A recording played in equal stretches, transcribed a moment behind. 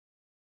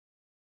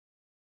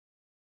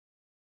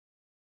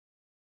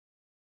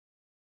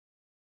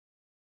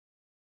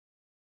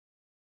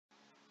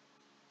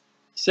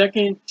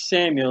2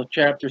 Samuel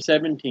chapter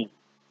 17.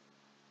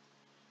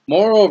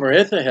 Moreover,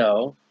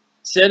 Ahithophel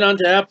said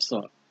unto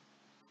Absalom,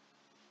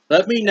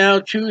 Let me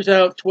now choose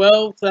out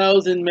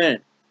 12,000 men.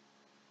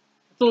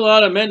 That's a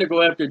lot of men to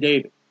go after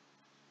David.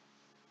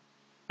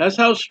 That's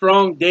how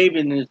strong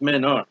David and his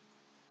men are.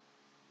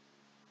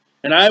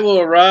 And I will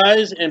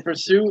arise and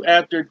pursue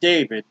after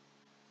David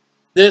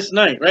this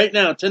night, right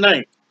now,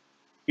 tonight.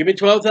 Give me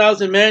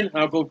 12,000 men,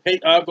 I'll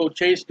go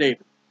chase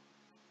David.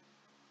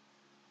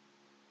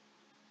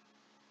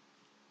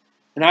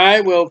 And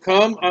I will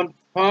come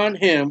upon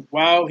him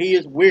while he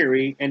is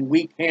weary and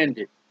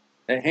weak-handed.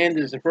 That hand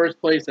is the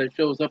first place that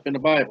shows up in the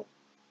Bible.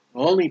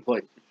 The only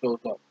place it shows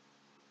up.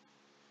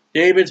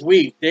 David's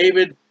weak.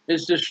 David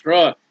is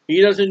distraught.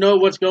 He doesn't know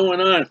what's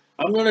going on.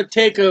 I'm going to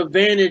take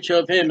advantage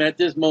of him at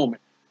this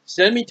moment.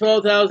 Send me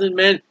 12,000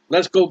 men.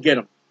 Let's go get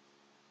them.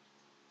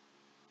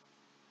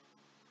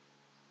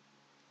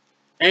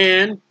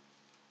 And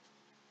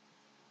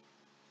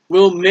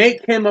we'll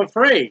make him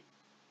afraid.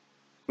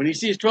 When he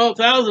sees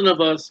 12,000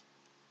 of us,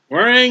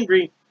 we're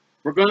angry.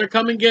 We're going to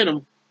come and get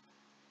him.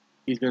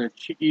 He's going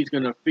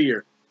to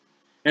fear.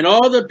 And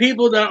all the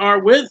people that are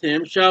with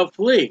him shall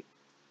flee.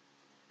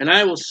 And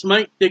I will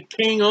smite the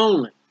king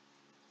only.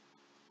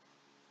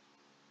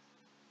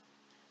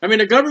 I mean,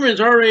 the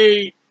government's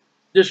already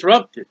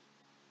disrupted.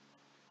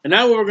 And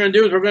now what we're going to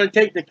do is we're going to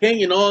take the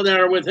king and all that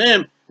are with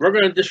him. We're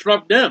going to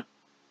disrupt them.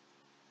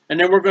 And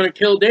then we're going to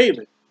kill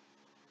David.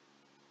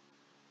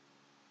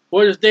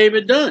 What has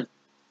David done?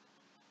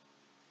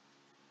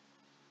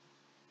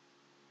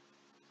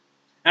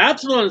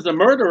 Absalom is the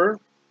murderer.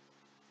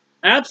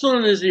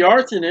 Absalom is the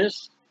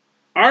arsonist.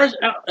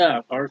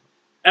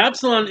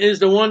 Absalom is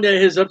the one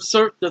that has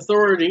usurped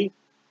authority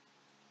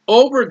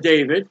over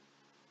David.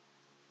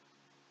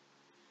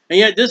 And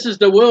yet this is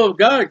the will of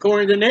God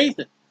according to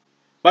Nathan.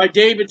 By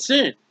David's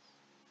sin.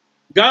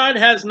 God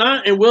has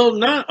not and will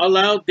not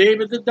allow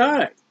David to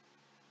die.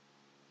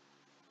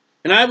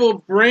 And I will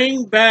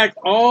bring back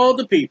all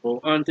the people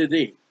unto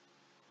thee.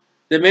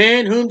 The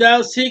man whom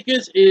thou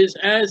seekest is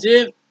as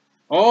if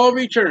all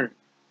return.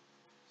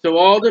 So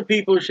all the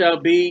people shall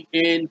be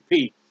in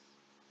peace.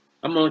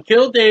 I'm going to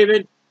kill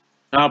David.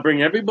 And I'll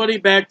bring everybody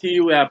back to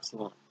you,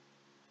 Absalom.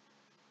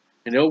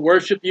 And they'll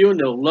worship you and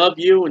they'll love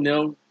you and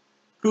they'll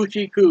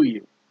coochie-coo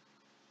you.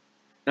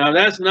 Now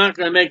that's not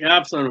going to make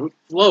Absalom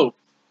float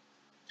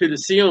to the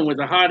ceiling with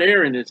the hot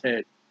air in his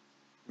head.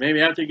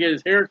 Maybe after he get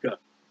his hair cut.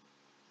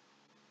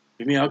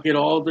 Maybe I'll get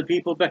all the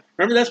people back.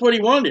 Remember, that's what he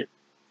wanted.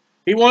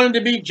 He wanted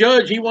to be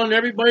judge. He wanted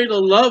everybody to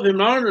love him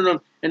and honor him.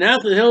 And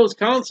Ahithophel's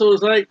counsel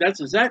is like, that's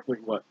exactly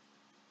what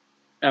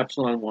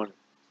Absalom wanted.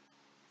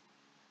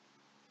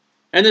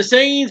 And the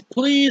sayings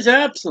please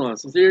Absalom.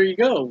 So there you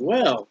go.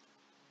 Well,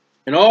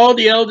 and all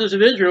the elders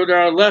of Israel that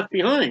are left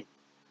behind.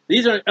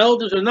 These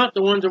elders are not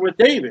the ones that were with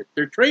David.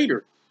 They're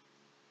traitors.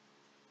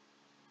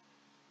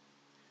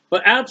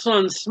 But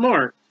Absalom's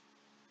smart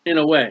in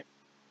a way.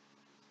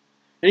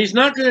 And he's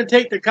not going to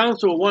take the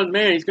counsel of one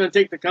man. He's going to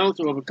take the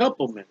counsel of a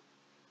couple men.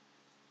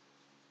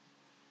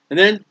 And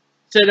then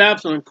said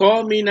Absalom,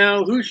 Call me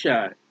now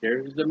Hushai.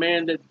 There's the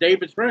man that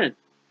David's friend.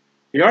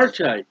 The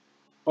Archite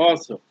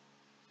also.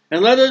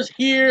 And let us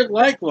hear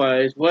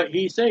likewise what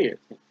he saith.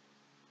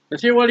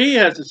 Let's hear what he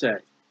has to say.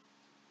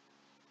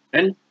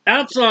 And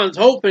Absalom's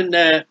hoping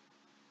that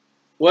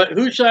what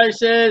Hushai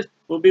says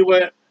will be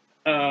what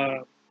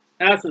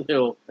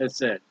Ahithophel has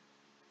said.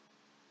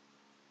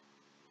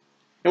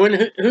 And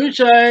when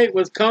Hushai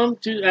was come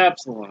to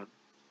Absalom,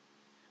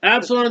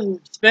 Absalom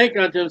spake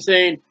unto him,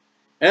 saying,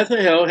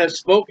 Ahithophel has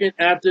spoken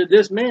after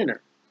this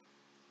manner.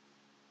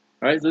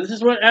 All right, so this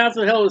is what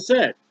Ahithophel has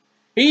said.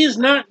 He is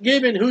not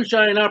giving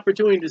Hushai an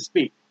opportunity to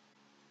speak.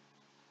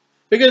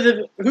 Because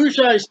if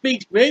Hushai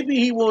speaks, maybe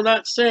he will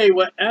not say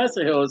what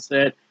Ahithophel has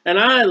said, and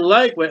I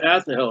like what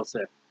Ahithophel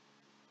said.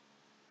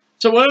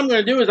 So what I'm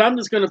going to do is I'm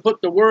just going to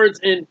put the words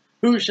in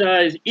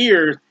Hushai's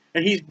ears,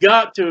 and he's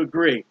got to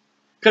agree.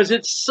 Because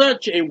it's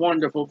such a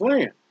wonderful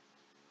plan.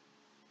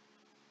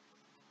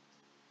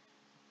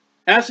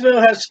 Ahithophel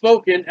has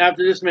spoken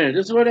after this manner.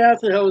 This is what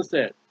Ahithophel has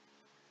said.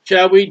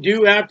 Shall we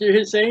do after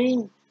his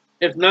saying?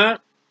 If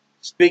not,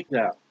 speak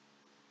thou.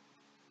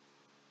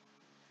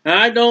 Now,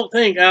 I don't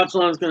think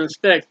Absalom is going to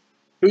expect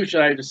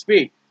Hushai to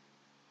speak.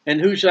 And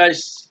Hushai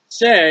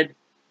said,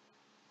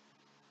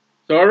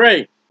 so all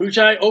right,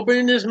 Hushai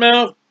opening his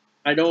mouth,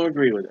 I don't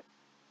agree with it.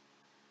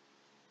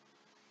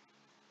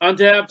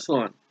 Unto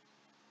Absalom.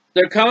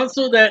 The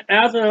counsel that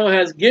Ahithophel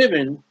has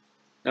given,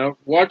 now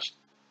watch,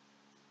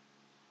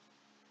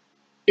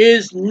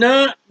 is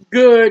not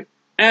good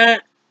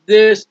at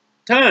this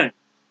time.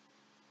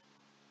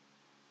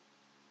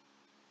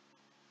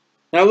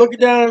 Now look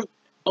down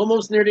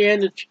almost near the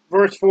end of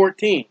verse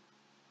 14.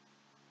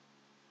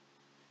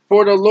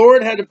 For the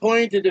Lord had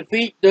appointed to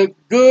defeat the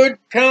good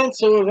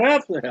counsel of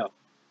Ahithophel.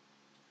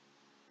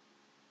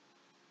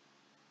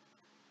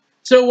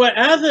 So what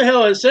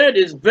Ahithophel has said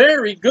is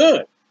very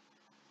good.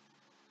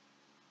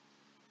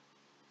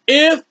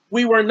 If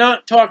we were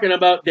not talking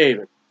about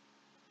David.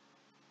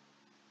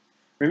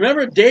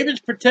 Remember,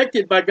 David's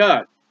protected by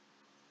God.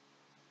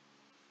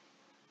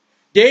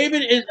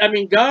 David is, I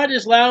mean, God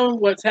is allowing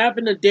what's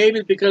happened to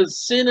David because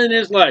sin in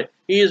his life.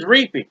 He is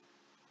reaping.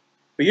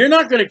 But you're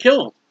not going to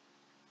kill him.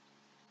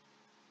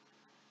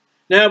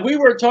 Now, if we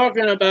were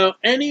talking about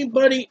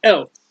anybody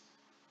else,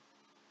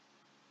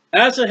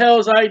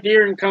 Asahel's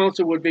idea and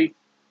counsel would be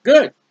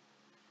good.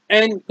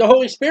 And the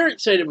Holy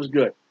Spirit said it was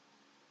good.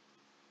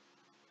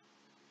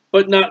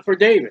 But not for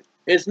David.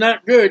 It's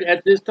not good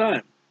at this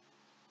time.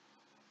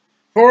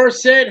 For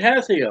said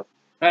Hashiel,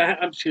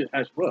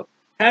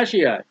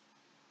 Hashai,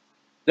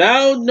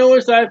 thou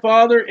knowest thy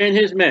father and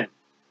his men,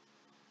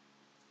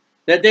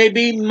 that they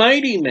be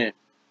mighty men,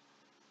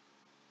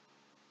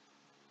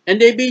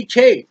 and they be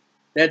chaste.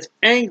 That's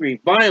angry,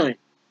 violent,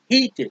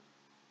 heated.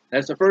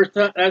 That's the first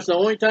time. That's the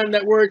only time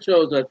that word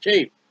shows up.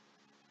 Chaste.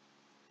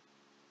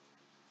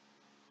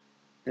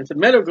 It's a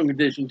medical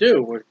condition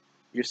too, where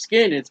your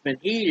skin, it's been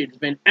heated, it's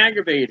been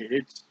aggravated,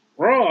 it's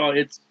raw,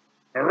 it's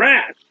a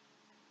rash.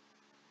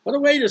 What a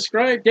way to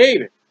describe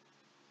David.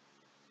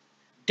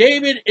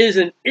 David is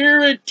an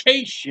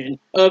irritation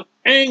of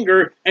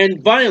anger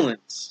and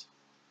violence.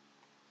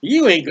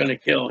 You ain't going to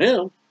kill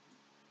him.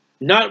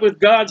 Not with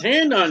God's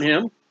hand on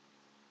him.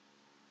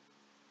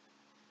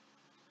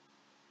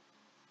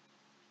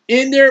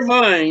 In their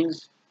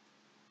minds,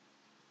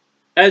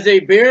 as a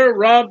bear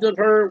robbed of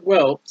her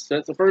whelps,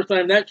 that's the first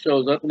time that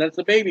shows up, and that's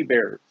the baby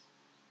bears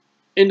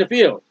in the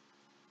field.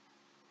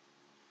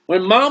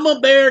 When Mama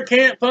Bear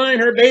can't find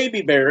her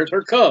baby bears,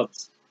 her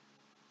cubs,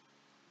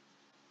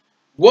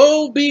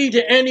 woe be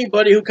to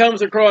anybody who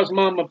comes across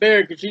Mama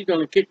Bear, because she's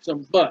going to kick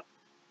some butt.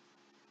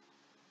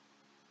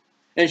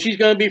 And she's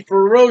going to be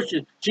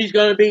ferocious. She's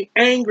going to be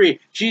angry.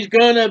 She's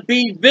going to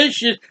be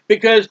vicious,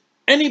 because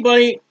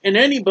anybody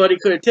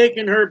could have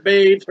taken her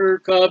babes, her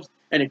cubs,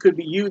 and it could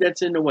be you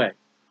that's in the way.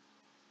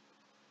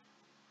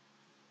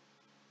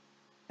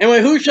 And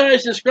when Hushai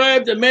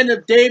described the men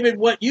of David,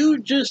 what you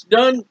just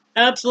done,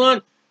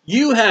 Absalom,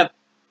 you have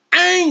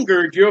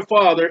angered your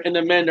father and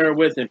the men that are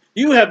with him.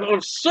 You have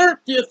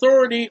usurped the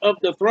authority of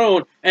the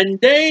throne,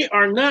 and they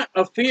are not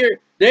afraid.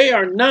 They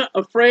are not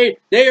afraid.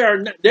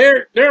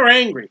 They're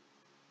angry.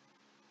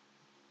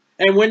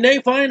 And when they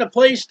find a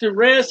place to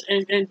rest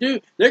and do,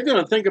 they're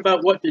going to think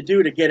about what to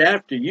do to get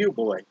after you,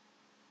 boy.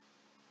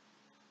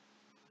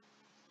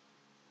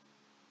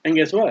 And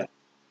guess what?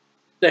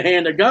 The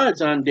hand of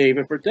God's on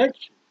David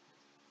protection.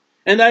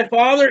 And thy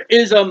father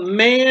is a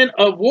man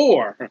of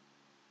war.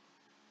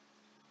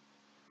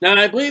 Now,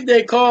 I believe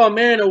they call a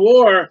man of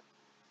war,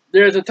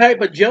 there's a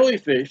type of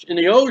jellyfish in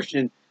the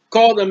ocean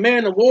called a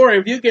man of war.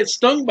 If you get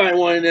stung by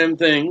one of them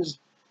things,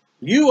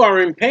 you are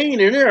in pain,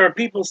 and there are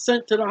people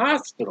sent to the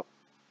hospital.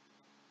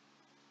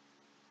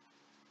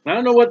 I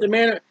don't know if the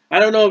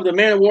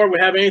man of war would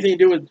have anything to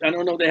do with, I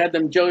don't know if they had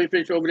them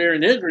jellyfish over there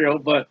in Israel,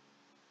 but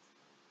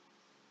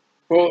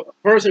for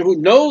a person who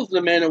knows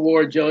the man of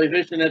war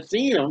jellyfish and has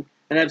seen them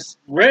and has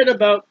read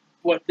about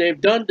what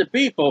they've done to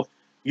people,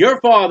 your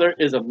father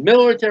is a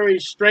military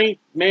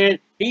strength man.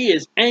 He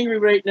is angry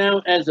right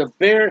now as a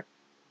bear.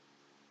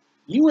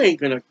 You ain't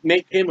going to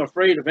make him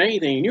afraid of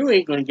anything. You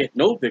ain't going to get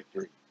no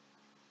victory.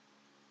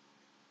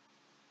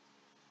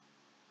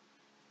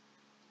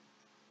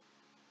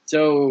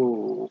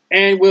 So,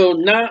 and will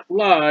not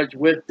lodge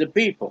with the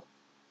people.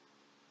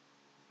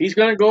 He's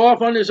going to go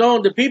off on his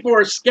own. The people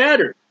are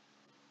scattered.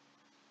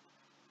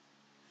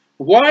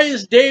 Why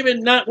is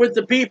David not with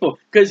the people?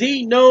 Because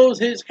he knows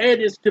his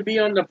head is to be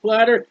on the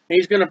platter, and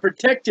he's going to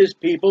protect his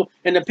people.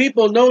 And the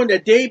people knowing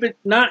that David's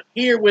not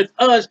here with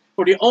us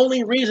for the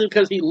only reason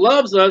because he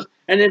loves us,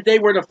 and if they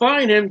were to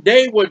find him,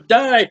 they would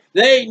die.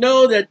 They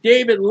know that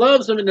David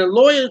loves them, and the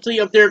loyalty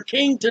of their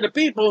king to the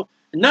people,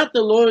 not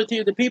the loyalty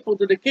of the people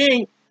to the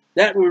king,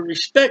 that will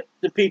respect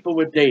the people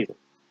with David.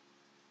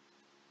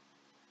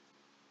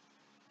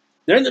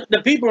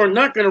 The people are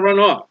not going to run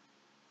off.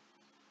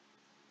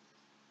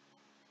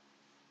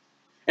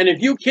 And if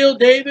you kill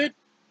David,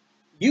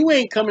 you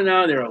ain't coming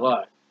out of there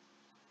alive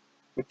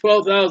with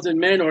 12,000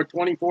 men or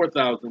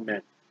 24,000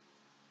 men.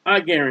 I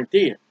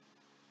guarantee it.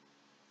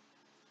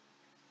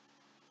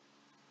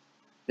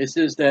 It's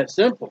just that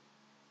simple.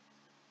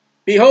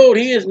 Behold,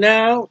 he is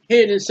now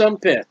hid in some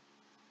pit.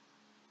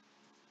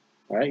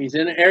 All right, he's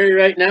in an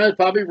area right now. He's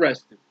probably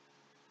resting.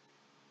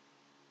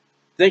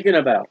 Thinking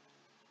about it.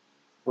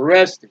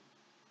 Resting.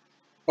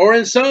 Or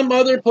in some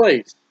other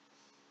place.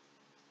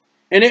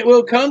 And it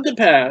will come to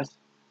pass,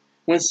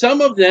 when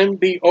some of them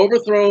be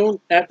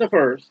overthrown at the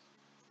first,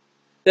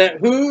 that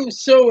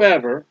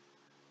whosoever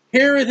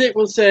heareth it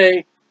will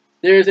say,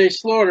 there is a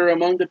slaughter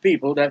among the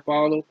people that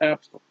follow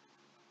Absalom.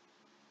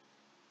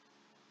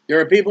 There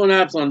are people in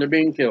Absalom that are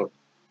being killed.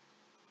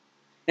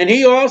 And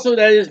he also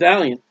that is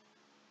valiant,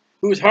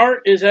 whose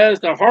heart is as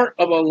the heart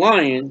of a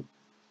lion,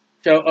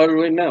 shall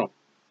utterly melt.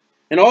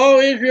 And all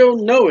Israel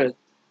knoweth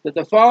that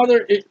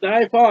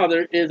thy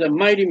father is a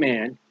mighty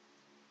man,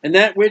 and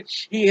that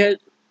which he has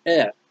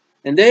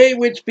and they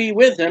which be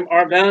with him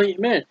are valiant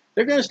men.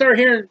 They're going to start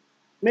hearing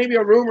maybe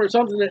a rumor or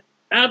something that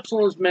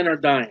Absalom's men are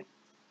dying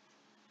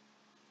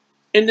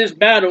in this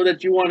battle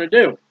that you want to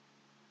do.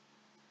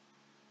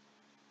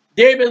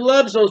 David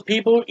loves those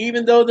people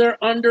even though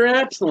they're under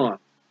Absalom.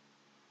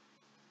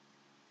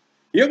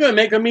 You're going to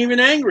make them even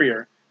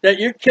angrier that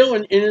you're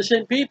killing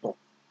innocent people.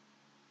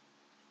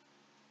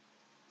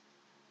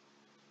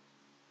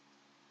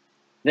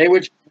 They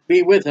which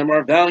be with him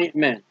are valiant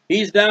men.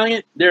 He's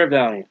valiant, they're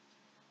valiant.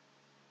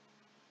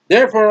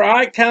 Therefore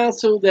I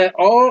counsel that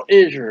all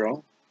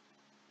Israel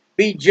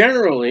be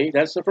generally,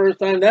 that's the first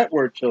time that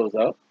word shows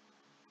up,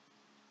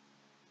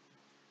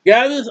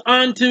 gathers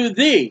unto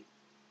thee,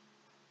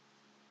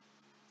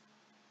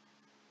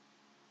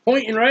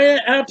 pointing right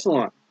at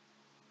Absalom.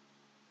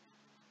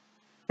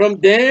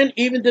 From Dan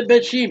even to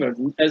Bathsheba,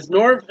 as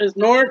north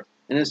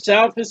and as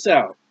south is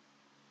south.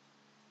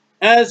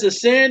 As the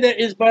sand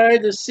that is by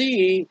the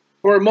sea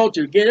for a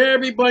multitude. Get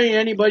everybody and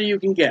anybody you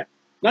can get.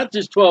 Not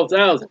just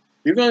 12,000.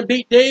 You're going to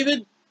beat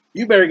David,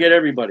 you better get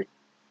everybody.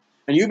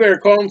 And you better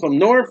call them from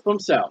north, from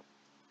south.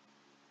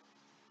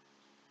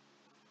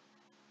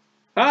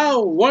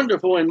 How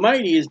wonderful and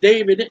mighty is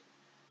David.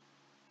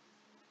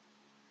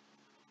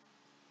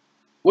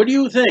 What do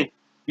you think?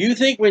 You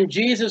think when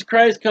Jesus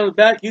Christ comes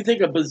back, you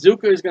think a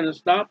bazooka is going to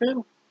stop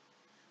him?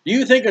 Do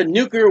you think a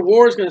nuclear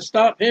war is going to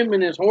stop him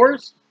and his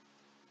horse?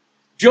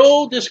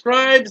 Joel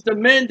describes the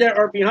men that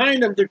are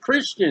behind them, the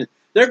Christians.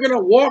 They're going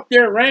to walk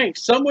their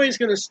ranks. Somebody's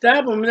going to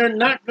stab them and they're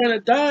not going to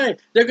die.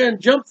 They're going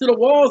to jump to the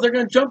walls. They're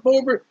going to jump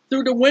over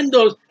through the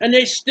windows and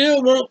they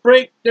still won't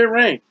break their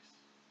ranks.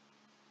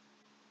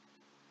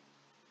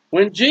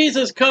 When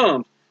Jesus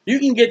comes, you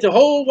can get the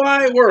whole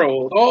wide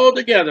world all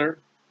together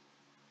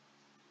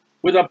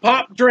with a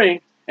pop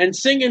drink and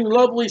singing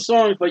lovely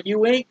songs, but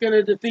you ain't going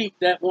to defeat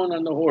that one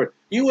on the horse.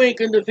 You ain't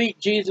going to defeat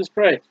Jesus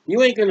Christ.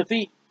 You ain't going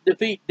to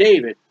defeat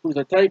David, who's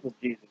a type of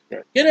Jesus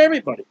Christ. Get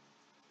everybody.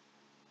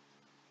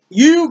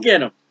 You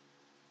get them.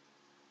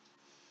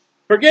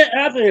 Forget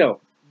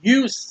Abihail.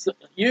 You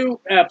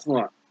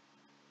Absalom.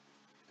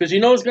 Because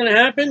you know what's going to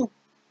happen?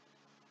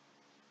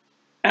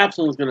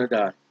 Absalom's going to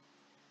die.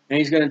 And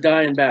he's going to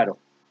die in battle.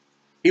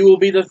 He will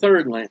be the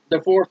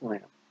fourth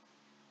lamb.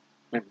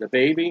 Like the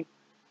baby,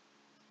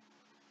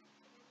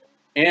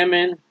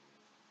 Ammon,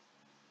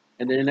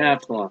 and then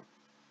Absalom.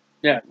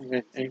 Yeah,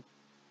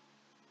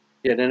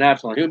 then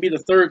Absalom. He'll be the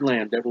third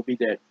lamb that will be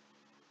dead.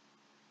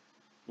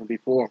 He'll be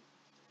four.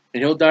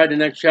 And he'll die the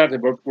next chapter,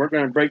 but we're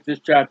going to break this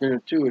chapter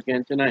into two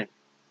again tonight.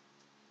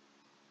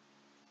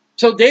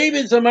 So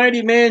David's a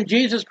mighty man.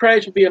 Jesus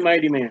Christ will be a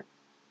mighty man.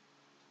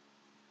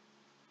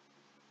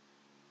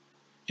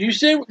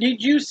 Did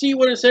you see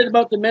what it said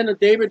about the men of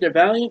David? They're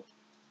valiant.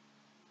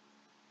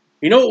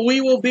 You know what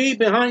we will be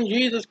behind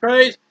Jesus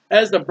Christ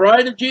as the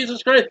bride of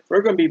Jesus Christ?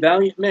 We're going to be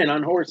valiant men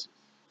on horses,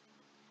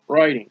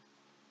 riding.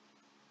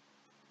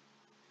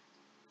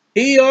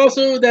 He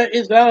also that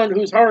is valiant,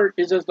 whose heart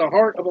is as the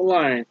heart of a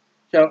lion,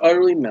 shall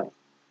utterly melt.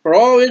 For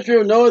all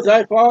Israel knoweth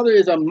thy Father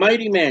is a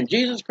mighty man.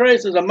 Jesus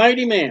Christ is a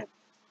mighty man.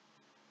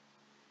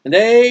 And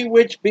they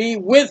which be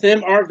with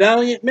him are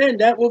valiant men.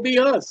 That will be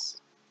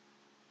us.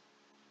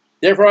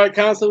 Therefore I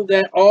counsel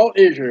that all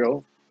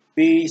Israel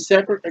be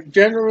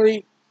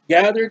generally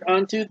gathered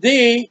unto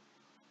thee,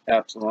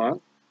 Absalom,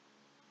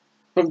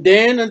 from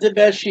Dan unto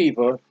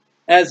Bathsheba,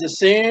 as the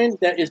sand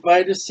that is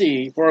by the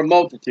sea for a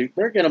multitude.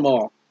 Better get them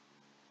all.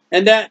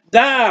 And that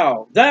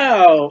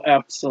thou,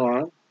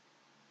 Absalom,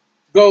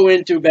 go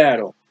into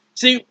battle.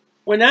 See,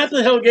 when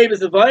Absalom gave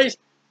his advice,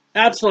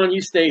 Absalom,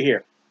 you stay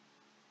here.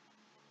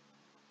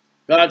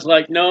 God's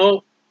like,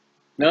 no.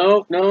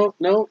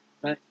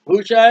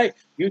 Hushai,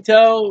 you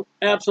tell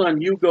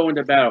Absalom you go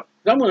into battle.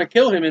 I'm going to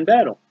kill him in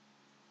battle.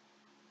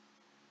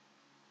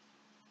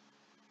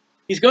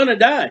 He's going to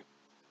die.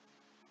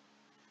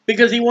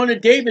 Because he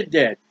wanted David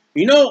dead.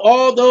 You know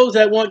all those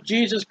that want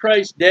Jesus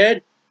Christ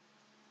dead?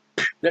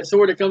 That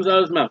sword that comes out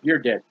of his mouth, you're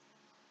dead.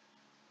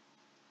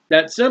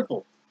 That's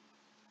simple.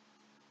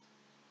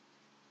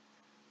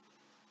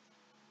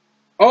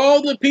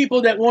 All the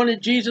people that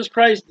wanted Jesus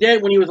Christ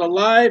dead when he was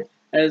alive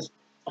as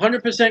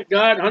 100%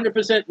 God,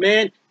 100%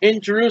 man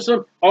in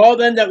Jerusalem, all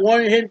them that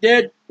wanted him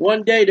dead,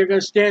 one day they're going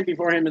to stand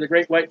before him in the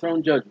great white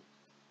throne judgment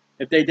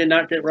if they did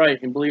not get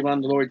right and believe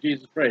on the Lord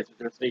Jesus Christ as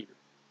their Savior.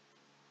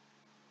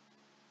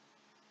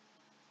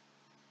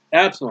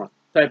 Absalom,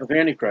 type of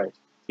Antichrist,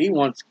 he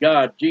wants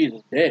God,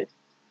 Jesus, dead.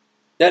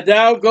 That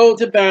thou go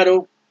to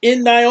battle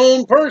in thy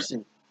own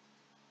person.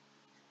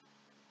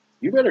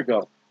 You better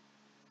go.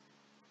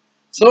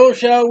 So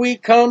shall we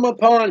come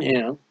upon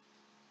him.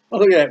 Oh,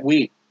 look at that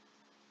we.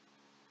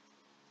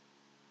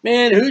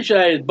 Man,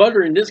 Hushai is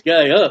buttering this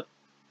guy up.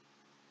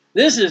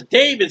 This is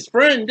David's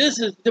friend. This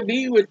is to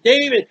be with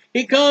David.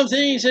 He comes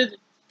in, he says,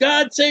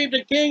 God save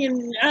the king.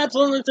 And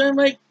Absalom is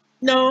like,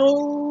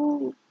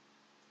 no.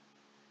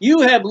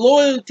 You have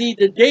loyalty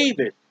to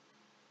David.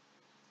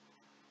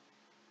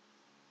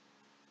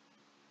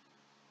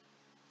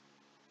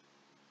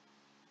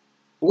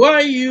 Why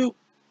are you?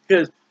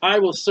 Because I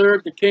will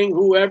serve the king,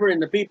 whoever,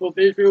 and the people of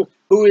Israel,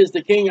 who is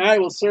the king, I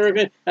will serve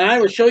him, and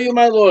I will show you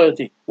my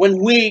loyalty when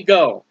we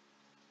go.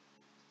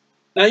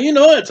 Now, you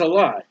know it's a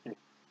lie.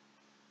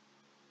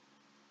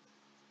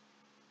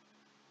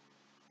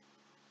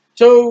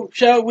 So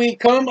shall we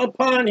come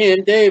upon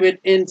him, David,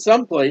 in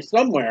some place,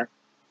 somewhere,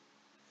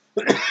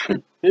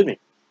 excuse me,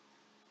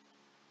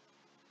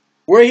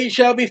 where he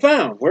shall be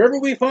found, wherever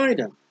we find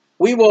him.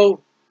 We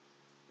will,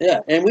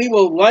 and we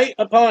will light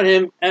upon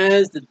him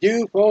as the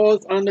dew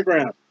falls on the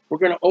ground. We're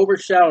going to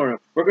overshower him.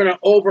 We're going to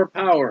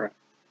overpower him.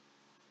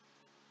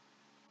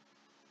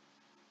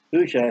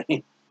 Hushai.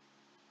 And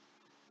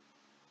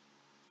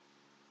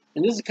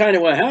this is kind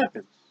of what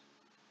happens.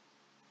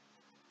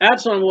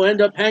 Absalom will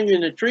end up hanging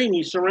in a tree, and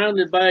he's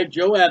surrounded by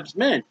Joab's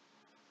men.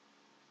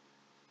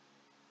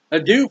 A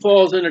dew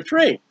falls in a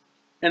tree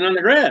and on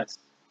the grass.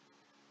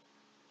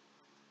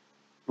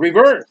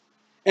 Reverse.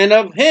 And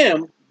of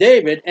him,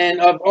 David, and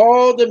of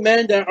all the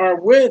men that are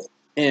with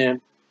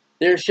him,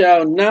 there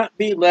shall not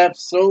be left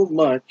so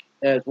much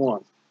as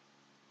one.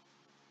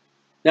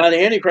 Now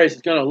the Antichrist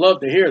is going to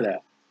love to hear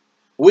that.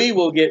 We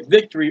will get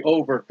victory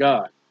over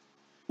God.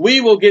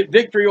 We will get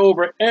victory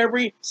over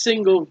every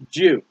single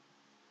Jew.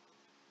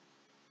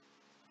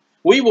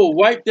 We will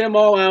wipe them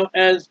all out,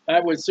 as I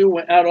would assume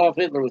what Adolf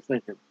Hitler was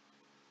thinking.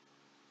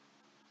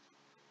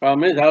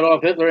 Problem is,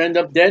 Adolf Hitler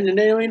ended up dead, and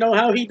they don't even know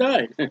how he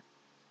died.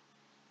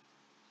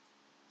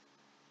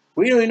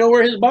 We don't even know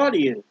where his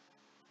body is.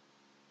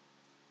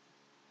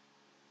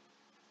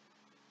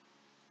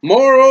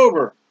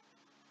 Moreover,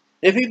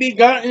 if he be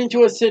gotten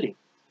into a city,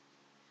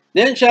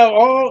 then shall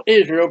all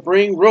Israel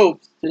bring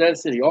ropes to that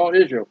city. All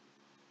Israel.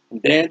 From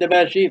Dan to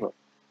Bathsheba.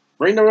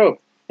 Bring the rope.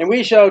 And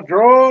we shall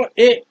draw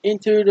it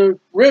into the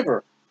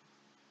river.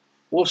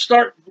 We'll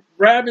start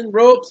grabbing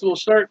ropes. We'll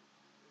start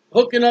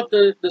hooking up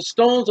the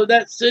stones of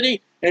that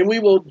city. And we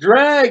will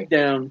drag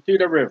down to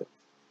the river.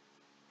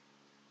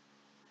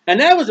 And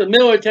that was a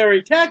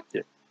military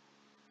tactic.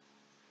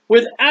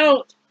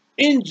 Without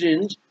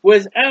engines,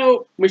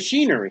 without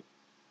machinery.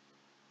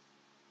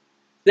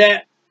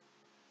 That,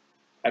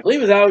 I believe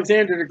it was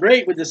Alexander the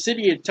Great with the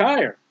city of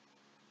Tyre,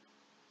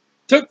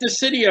 took the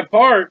city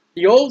apart,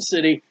 the old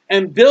city,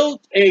 and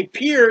built a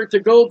pier to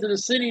go to the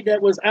city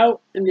that was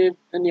out in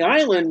the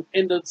island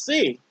in the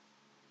sea.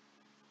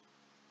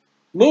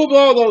 Move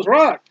all those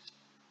rocks.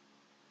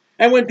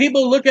 And when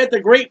people look at the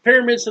Great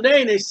Pyramids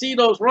today and they see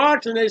those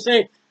rocks and they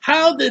say,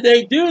 how did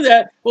they do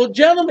that? Well,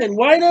 gentlemen,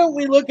 why don't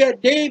we look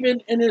at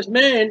David and his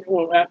men,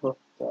 well,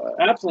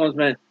 Absalom's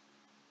men.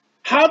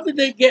 How did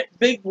they get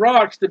big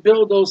rocks to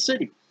build those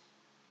cities?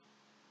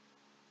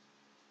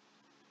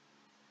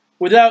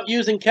 Without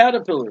using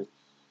caterpillars,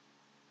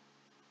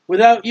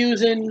 without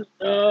using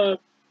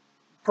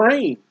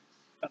cranes,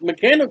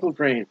 mechanical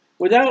cranes,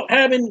 without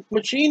having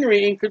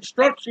machinery and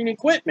construction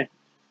equipment.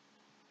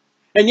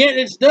 And yet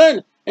it's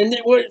done. And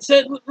what it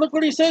said, look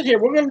what he said here.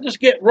 We're going to just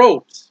get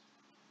ropes.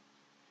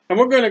 And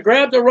we're going to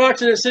grab the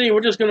rocks in the city and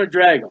we're just going to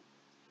drag them.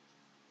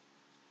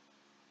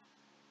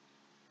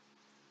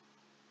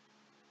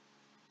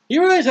 You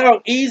realize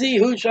how easy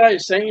Hushai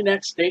is saying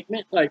that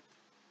statement? Like,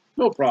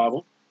 no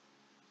problem.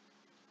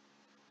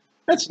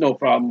 That's no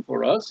problem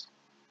for us.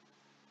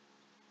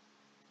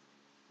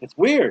 It's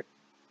weird.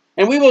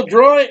 And we will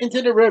draw it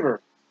into the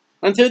river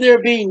until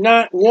there be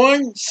not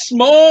one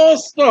small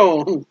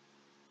stone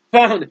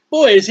found.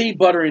 Boy, is he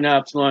buttering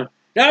Absalom.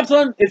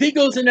 Absalom, if he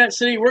goes in that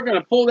city, we're going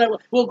to pull that.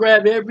 We'll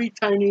grab every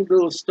tiny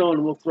little stone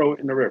and we'll throw it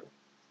in the river.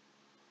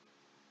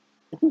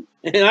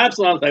 And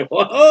Absalom's like,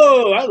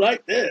 whoa, I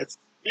like this.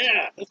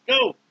 Yeah, let's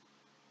go.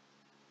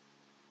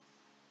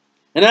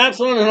 And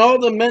Absalom and all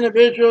the men of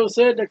Israel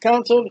said, the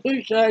counsel of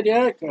Hushai the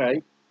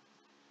Archite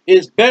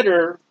is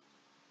better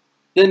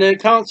than the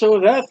counsel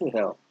of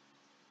Asahel.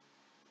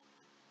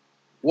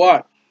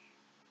 Watch.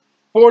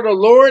 For the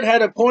Lord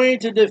had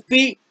appointed to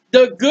defeat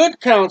the good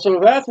counsel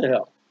of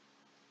Asahel.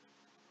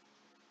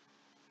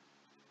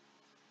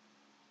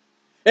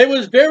 It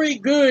was very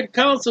good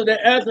counsel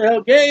that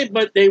Asahel gave,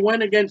 but they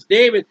went against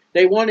David.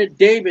 They wanted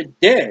David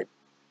dead.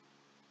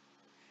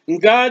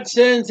 And God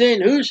sends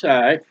in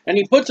Hushai, and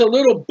he puts a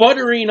little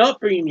buttering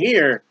up in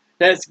here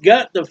that's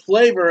got the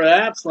flavor of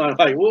Absalom.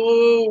 Like,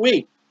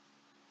 whoa-wee.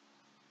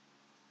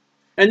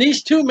 And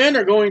these two men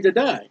are going to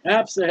die.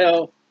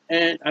 Asahel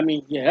and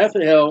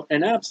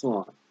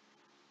Absalom.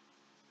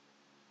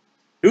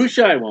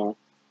 Hushai won't.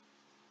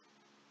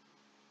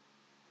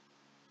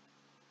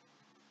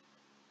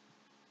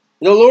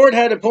 The Lord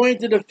had appointed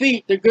to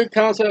defeat the good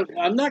counsel.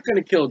 I'm not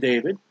going to kill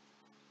David.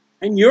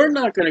 And you're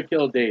not going to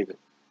kill David.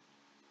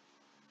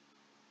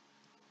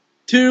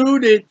 To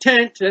the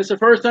intent, that's the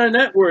first time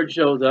that word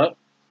shows up,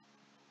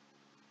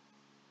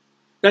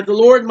 that the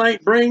Lord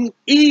might bring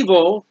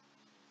evil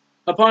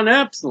upon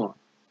Absalom.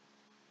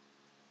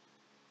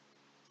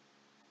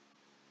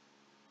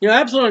 You know,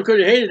 Absalom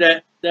could have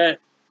hated that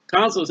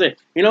counsel and say,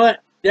 you know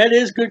what, that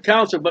is good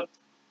counsel, but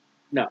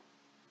no,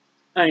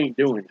 I ain't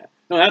doing that.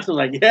 No,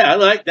 Absalom's like, yeah, I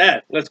like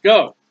that. Let's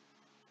go.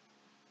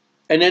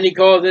 And then he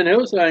calls in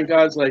Hushai, and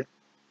God's like,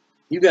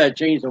 you got to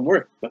change some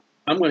work, but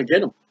I'm going to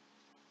get him.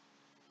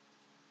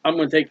 I'm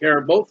going to take care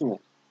of both of them.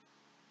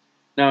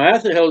 Now,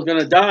 Asahel is going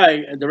to die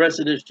in the rest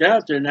of this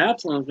chapter, and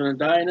Absalom is going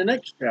to die in the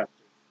next chapter.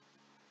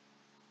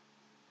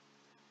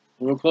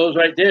 And we'll close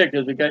right there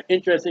because we've got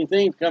interesting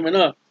things coming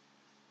up.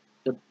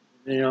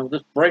 You know,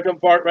 let's break them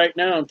apart right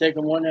now and take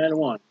them one at a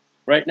one.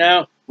 Right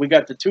now, we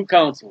got the two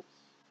councils.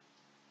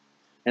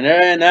 And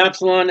there in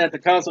Absalom at the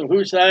council of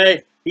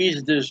Hushai,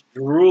 he's just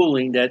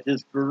drooling at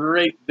this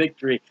great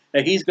victory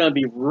that he's going to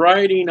be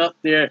riding up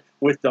there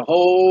with the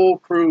whole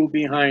crew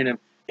behind him.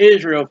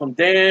 Israel from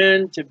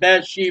Dan to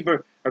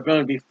Bathsheba are going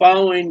to be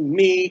following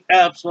me,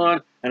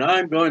 Absalom, and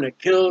I'm going to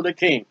kill the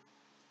king.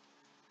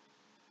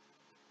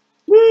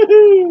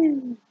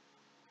 Woohoo!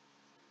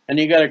 And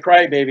you got a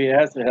crybaby,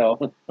 that's the hell.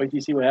 Wait till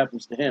you see what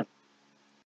happens to him.